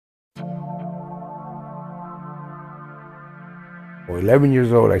Well, 11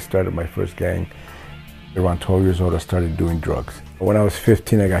 years old, I started my first gang. Around 12 years old, I started doing drugs. When I was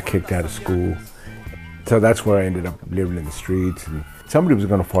 15, I got kicked out of school. So that's where I ended up living in the streets. And somebody was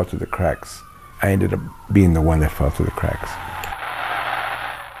going to fall through the cracks. I ended up being the one that fell through the cracks.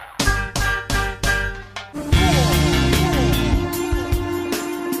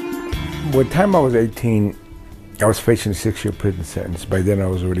 By the time I was 18, I was facing a 6-year prison sentence. By then, I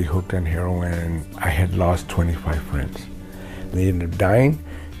was already hooked on heroin, and I had lost 25 friends. They ended up dying,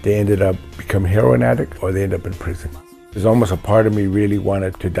 they ended up becoming heroin addicts, or they ended up in prison. There's almost a part of me really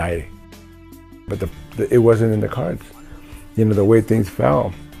wanted to die, but it wasn't in the cards. You know, the way things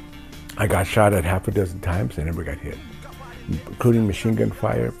fell, I got shot at half a dozen times, I never got hit, including machine gun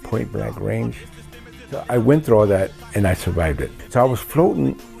fire, point blank range. So I went through all that, and I survived it. So I was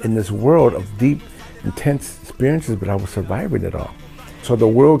floating in this world of deep, intense experiences, but I was surviving it all. So the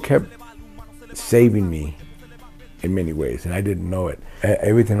world kept saving me in many ways, and I didn't know it.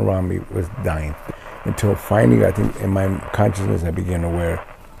 Everything around me was dying until finally, I think, in my consciousness, I began aware,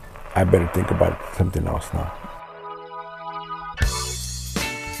 I better think about something else now.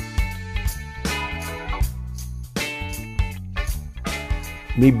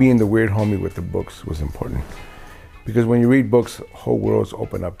 Me being the weird homie with the books was important. Because when you read books, whole worlds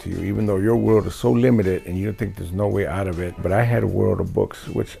open up to you, even though your world is so limited and you think there's no way out of it. But I had a world of books,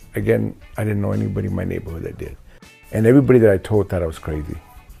 which, again, I didn't know anybody in my neighborhood that did. And everybody that I told thought I was crazy.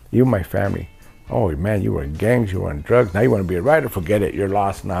 Even my family. Oh, man, you were in gangs, you were on drugs, now you want to be a writer? Forget it, you're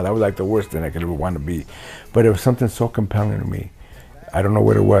lost now. That was like the worst thing I could ever want to be. But it was something so compelling to me. I don't know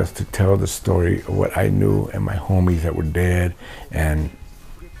what it was, to tell the story of what I knew and my homies that were dead. And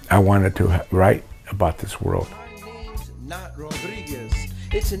I wanted to write about this world. Not Rodriguez.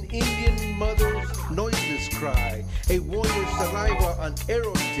 It's an Indian mother's noiseless cry, a warrior's saliva on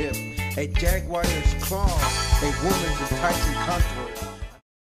arrow tip, a jaguar's claw, a woman's enticing contour.